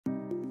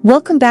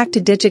Welcome back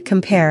to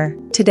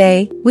DigitCompare.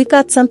 Today, we've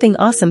got something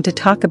awesome to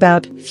talk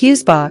about,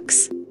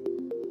 Fusebox.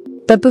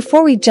 But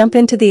before we jump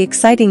into the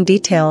exciting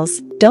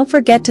details, don't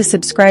forget to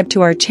subscribe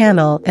to our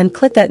channel and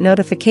click that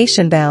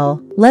notification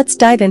bell. Let's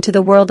dive into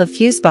the world of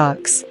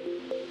Fusebox.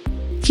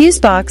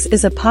 Fusebox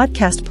is a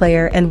podcast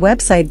player and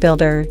website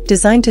builder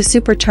designed to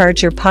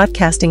supercharge your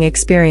podcasting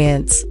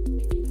experience.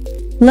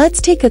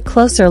 Let's take a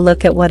closer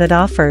look at what it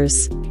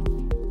offers.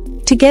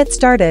 To get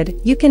started,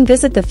 you can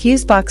visit the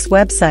Fusebox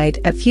website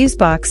at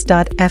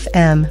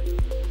fusebox.fm.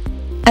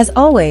 As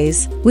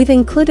always, we've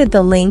included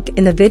the link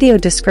in the video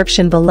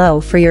description below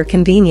for your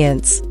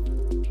convenience.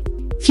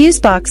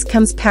 Fusebox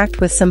comes packed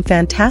with some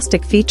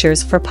fantastic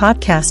features for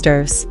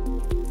podcasters.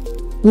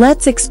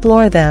 Let's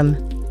explore them.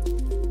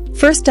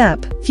 First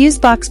up,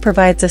 Fusebox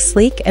provides a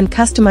sleek and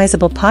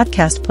customizable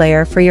podcast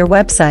player for your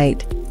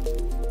website.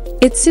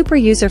 It's super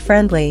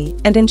user-friendly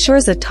and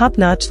ensures a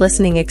top-notch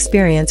listening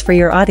experience for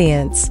your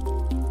audience.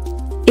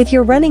 If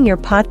you're running your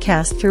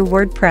podcast through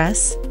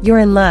WordPress, you're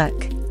in luck.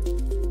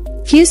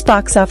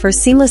 Fusebox offers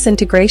seamless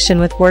integration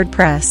with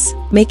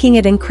WordPress, making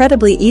it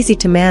incredibly easy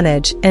to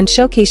manage and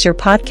showcase your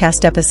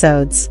podcast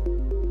episodes.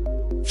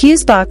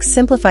 Fusebox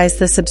simplifies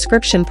the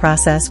subscription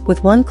process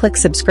with one-click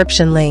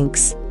subscription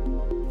links.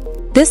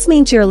 This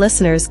means your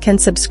listeners can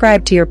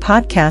subscribe to your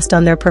podcast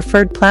on their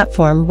preferred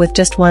platform with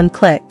just one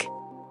click.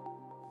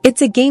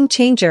 It's a game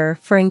changer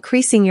for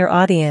increasing your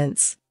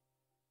audience.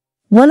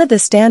 One of the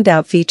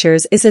standout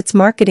features is its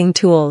marketing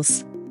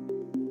tools.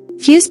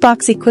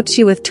 Fusebox equips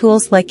you with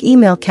tools like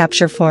email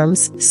capture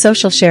forms,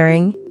 social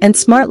sharing, and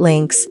smart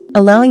links,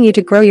 allowing you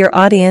to grow your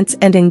audience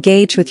and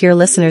engage with your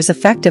listeners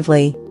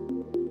effectively.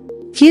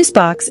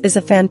 Fusebox is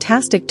a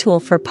fantastic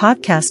tool for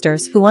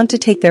podcasters who want to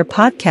take their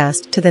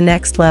podcast to the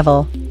next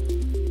level.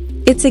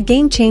 It's a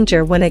game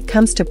changer when it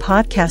comes to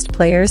podcast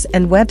players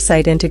and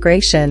website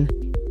integration.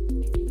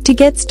 To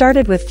get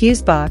started with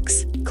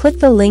Fusebox, click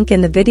the link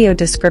in the video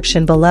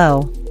description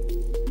below.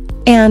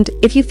 And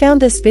if you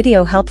found this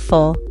video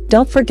helpful,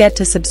 don't forget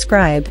to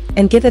subscribe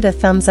and give it a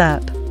thumbs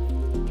up.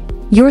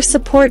 Your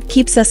support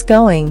keeps us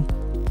going.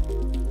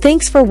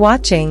 Thanks for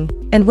watching,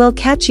 and we'll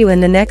catch you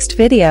in the next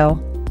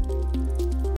video.